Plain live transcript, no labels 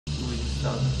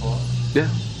2004. Yeah.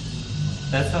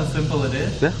 That's how simple it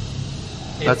is? Yeah.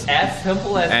 It's as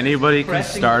simple as anybody can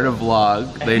start a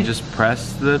vlog. They just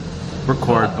press the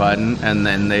record button and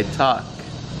then they talk.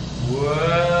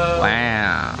 Whoa.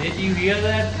 Wow. Did you hear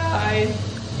that, guys?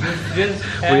 You just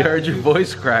we heard your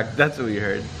voice crack. That's what we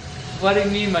heard. What do you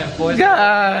mean my voice?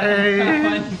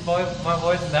 Guys. my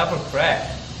voice never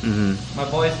cracked. My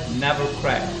voice never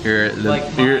cracked. You're the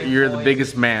like you're the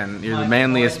biggest man. You're the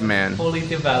manliest man. Fully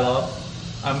developed.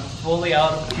 I'm fully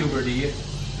out of puberty.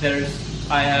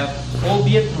 I have full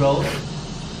beard growth.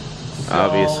 So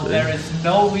obviously. There is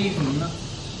no reason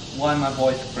why my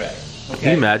voice cracked. Okay?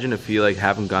 Can you imagine if you like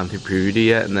haven't gone through puberty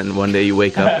yet, and then one day you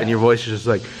wake up and your voice is just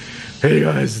like, "Hey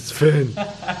guys, it's Finn."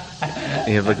 And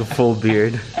you have like a full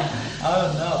beard. I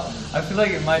don't know. I feel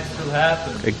like it might still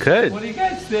happen. It could. What do you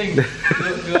guys think?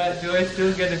 do I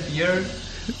still get a beard?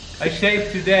 I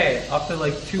shaved today after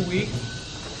like 2 weeks.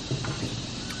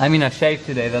 I mean, I shaved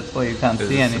today. That's why you can't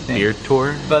see anything. Beard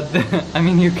tour. But I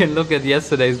mean, you can look at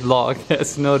yesterday's vlog.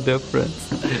 There's no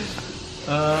difference.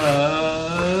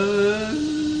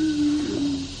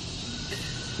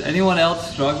 Is anyone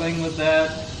else struggling with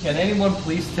that? Can anyone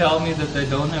please tell me that they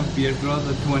don't have beard growth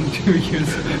at 22 years?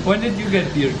 When did you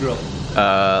get beard growth?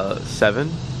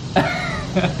 7.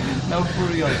 No, for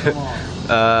real, come on.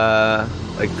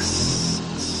 Like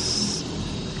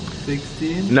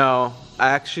 16? No, I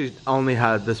actually only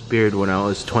had this beard when I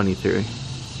was 23.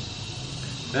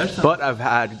 But I've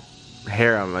had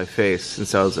hair on my face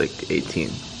since I was like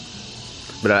 18.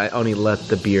 But I only let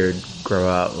the beard grow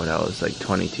out when I was like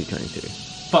 22, 23.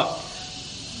 Fuck.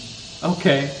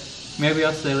 Okay, maybe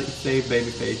I'll stay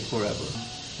babyface forever.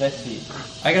 Let's see.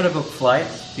 I gotta book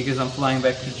flights because I'm flying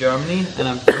back to Germany and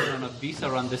I'm on a visa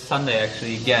run this Sunday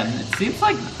actually again. It seems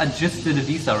like I just did a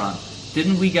visa run.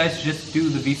 Didn't we guys just do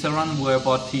the visa run where I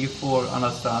bought tea for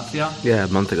Anastasia? Yeah, a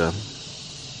month ago.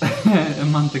 A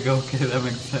month ago, okay, that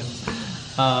makes sense.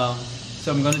 So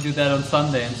I'm gonna do that on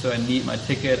Sunday, and so I need my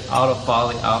ticket out of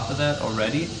Bali after that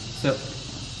already. So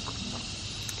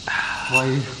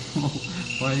why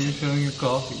are you showing your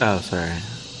coffee? Oh, sorry.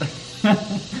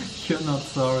 You're not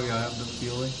sorry, I have the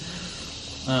feeling.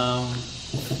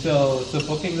 So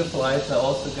booking the flights, I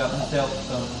also got myself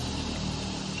some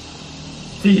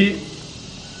tea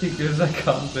because I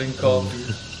can't drink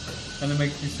coffee, and it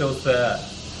makes me so sad.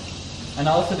 And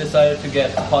I also decided to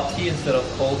get hot tea instead of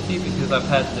cold tea because I've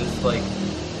had this like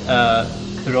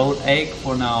throat ache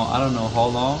for now, I don't know how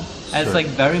long. And it's like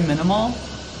very minimal,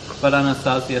 but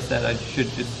Anastasia said I should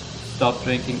just stop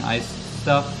drinking iced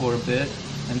stuff for a bit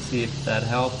and see if that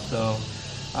helps. So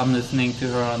I'm listening to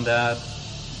her on that.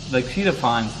 Like, she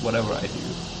defines whatever I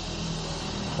do.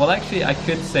 Well, actually I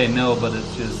could say no, but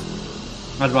it's just,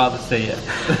 I'd rather say yes.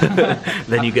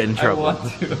 Then you get in trouble.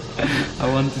 I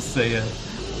want to say yes.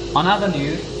 On other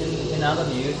news, in other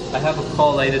news, I have a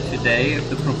call later today,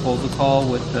 the proposal call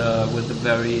with a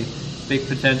very big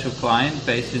potential client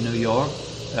based in New York,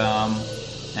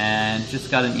 and just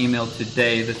got an email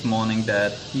today, this morning,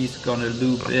 that he's gonna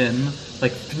loop in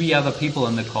like 3 other people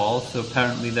in the call. So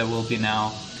apparently there will be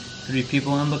now 3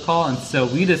 people in the call, and so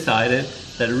we decided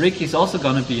that Ricky's also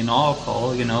gonna be in our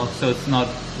call, you know, so it's not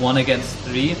 1 against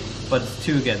 3, but it's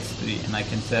 2 against 3, and I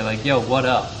can say like, yo, what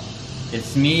up?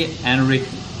 It's me and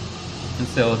Ricky. And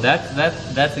so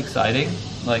that's exciting.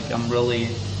 Like I'm really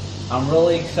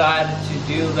excited to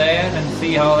do that and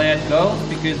see how that goes,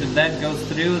 because if that goes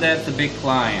through, that's a big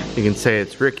client. You can say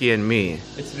it's Ricky and me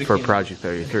for Project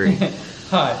 33.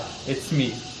 Hi, it's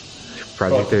me.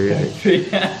 Project 33.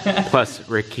 Plus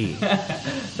Ricky.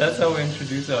 That's how we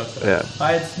introduce ourselves. Yeah.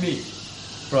 Hi, it's me.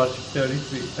 Project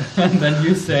 33. And then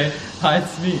you say, hi,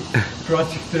 it's me.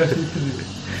 Project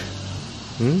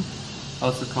 33.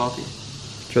 How's the coffee?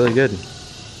 It's really good.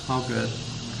 How good?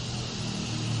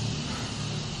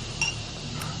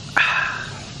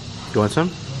 You want some?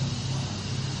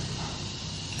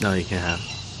 No, you can't have.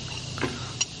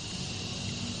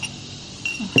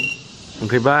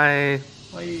 Okay, bye.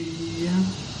 Bye.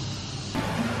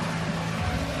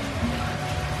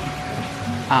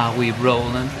 Ah, we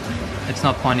rolling. It's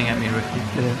not pointing at me, Ricky.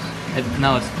 It is.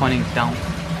 No, it's pointing down.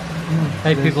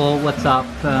 Hey people, what's up?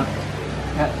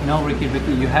 No, Ricky,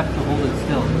 you have to hold it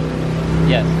still.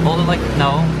 Yes, hold it like,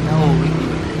 no, Ricky.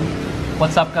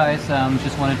 What's up, guys?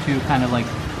 Just wanted to kind of like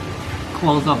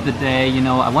close off the day. You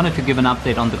know, I wanted to give an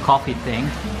update on the coffee thing.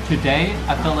 Today,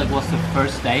 I felt like was the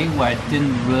first day where I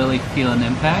didn't really feel an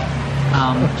impact.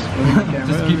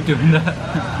 Just keep doing that.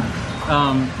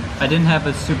 I didn't have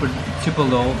a super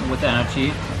low with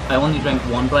energy. I only drank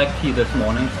 1 black tea this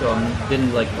morning, so I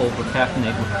didn't like over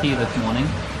caffeinate with tea this morning.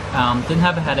 Didn't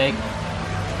have a headache.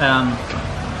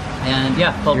 And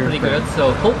yeah, felt pretty good.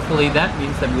 So hopefully that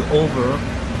means that we're over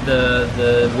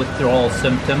the withdrawal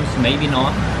symptoms. Maybe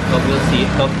not, but we'll see. It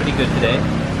felt pretty good today.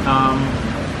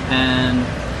 And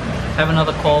have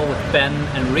another call with Ben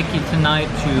and Ricky tonight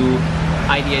to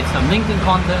ideate some LinkedIn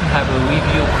content, have a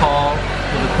review call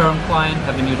with a current client,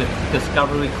 have a new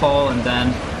discovery call, and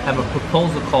then have a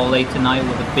proposal call late tonight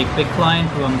with a big client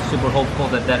who I'm super hopeful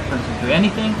that turns into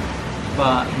anything,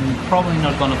 but I'm probably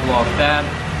not gonna vlog that.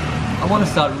 I want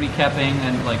to start recapping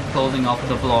and like closing off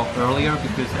the vlog earlier,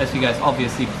 because as you guys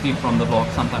obviously see from the vlog,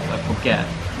 sometimes I forget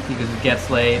because it gets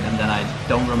late and then I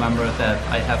don't remember that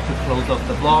I have to close off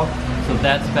the vlog, so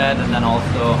that's bad. And then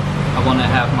also I want to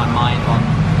have my mind on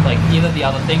like either the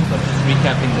other things or just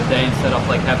recapping the day instead of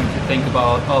like having to think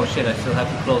about, oh shit, I still have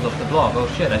to close off the vlog, oh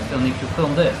shit, I still need to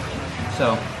film this.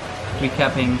 So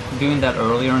recapping, doing that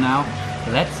earlier now.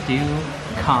 Let's do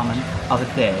comment of the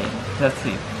day. Let's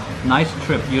see. Nice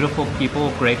trip, beautiful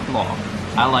people, great vlog.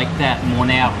 I like that.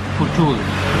 Moner Putul.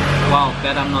 Wow,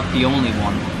 bet I'm not the only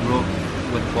one.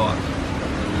 With what?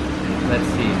 Let's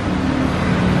see.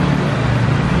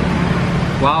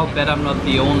 Wow, bet I'm not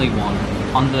the only one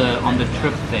on the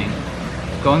trip thing.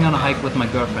 Going on a hike with my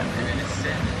girlfriend.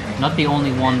 Not the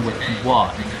only one with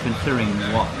what? Considering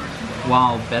what?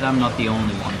 Wow, bet I'm not the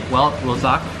only one. Well,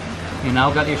 Rozak, you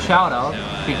now got your shout out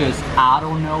because I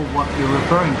don't know what you're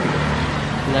referring to.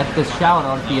 Let this shout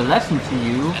out be a lesson to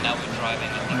you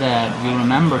that you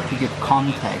remember to give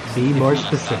context. Be more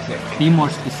specific. Be more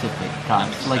specific,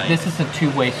 guys. Like this is a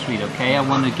two-way street, okay? I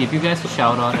want to give you guys a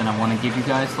shout out and I want to give you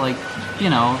guys like, you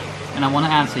know, and I want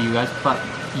to answer you guys, but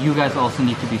you guys also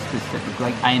need to be specific.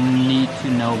 Like I need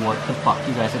to know what the fuck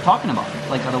you guys are talking about.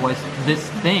 Like otherwise this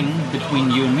thing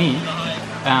between you and me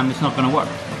is not going to work.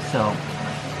 So,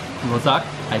 Rozak,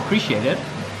 I appreciate it,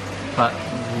 but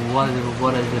what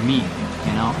does it mean?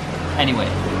 You know? Anyway,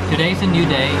 today's a new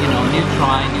day, you know, new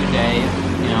try, new day,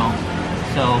 you know.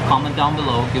 So comment down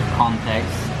below, give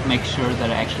context, make sure that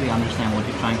I actually understand what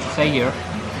you're trying to say here.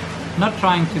 I'm not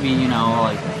trying to be, you know,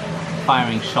 like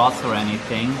firing shots or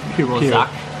anything.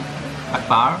 Rozak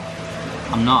Akbar.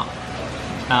 I'm not.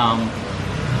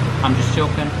 I'm just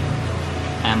joking.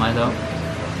 Am I though?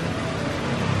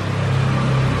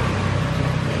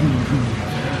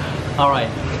 Alright,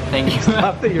 thank you. You just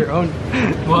laughed at your own...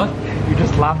 What? You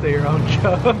just laughed at your own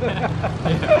joke.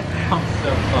 Yeah, I'm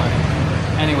so funny.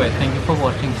 Anyway, thank you for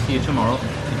watching. See you tomorrow.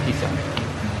 And peace out.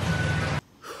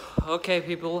 Okay,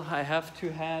 people, I have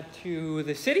to head to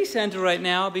the city center right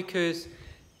now because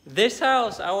this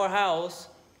house, our house,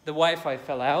 the Wi-Fi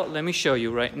fell out. Let me show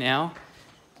you right now.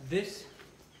 This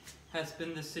has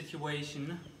been the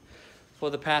situation for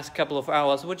the past couple of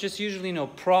hours, which is usually no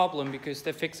problem because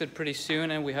they fix it pretty soon,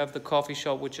 and we have the coffee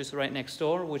shop which is right next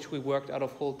door, which we worked out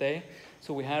of whole day,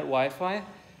 so we had Wi-Fi.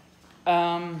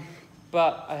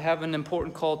 But I have an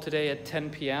important call today at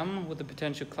 10 p.m. with a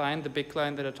potential client, the big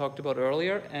client that I talked about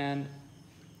earlier, and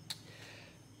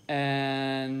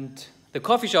the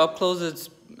coffee shop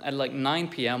closes at like 9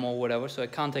 p.m. or whatever, so I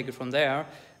can't take it from there.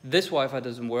 This Wi-Fi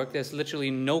doesn't work. There's literally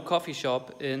no coffee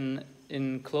shop in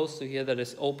close to here that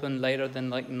is open later than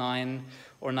like 9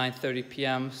 or 9:30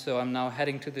 p.m. So I'm now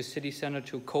heading to the city center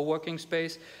to a co-working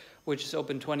space, which is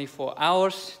open 24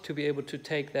 hours to be able to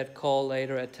take that call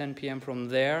later at 10 p.m. from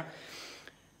there.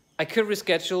 I could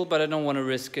reschedule, but I don't want to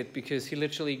risk it because he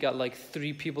literally got like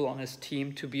 3 people on his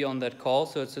team to be on that call.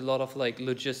 So it's a lot of like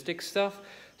logistic stuff.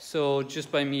 So just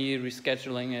by me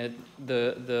rescheduling it,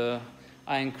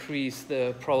 I increase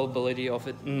the probability of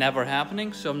it never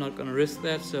happening, so I'm not gonna risk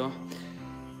that. So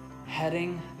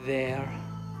heading there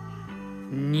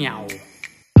now.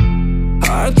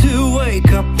 Hard to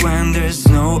wake up when there's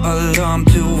no alarm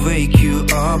to wake you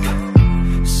up.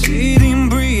 Sitting,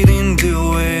 breathing,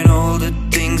 doing all the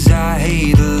things I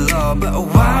hate a lot. But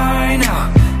why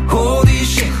now? Holy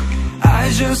shit,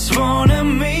 I just wanna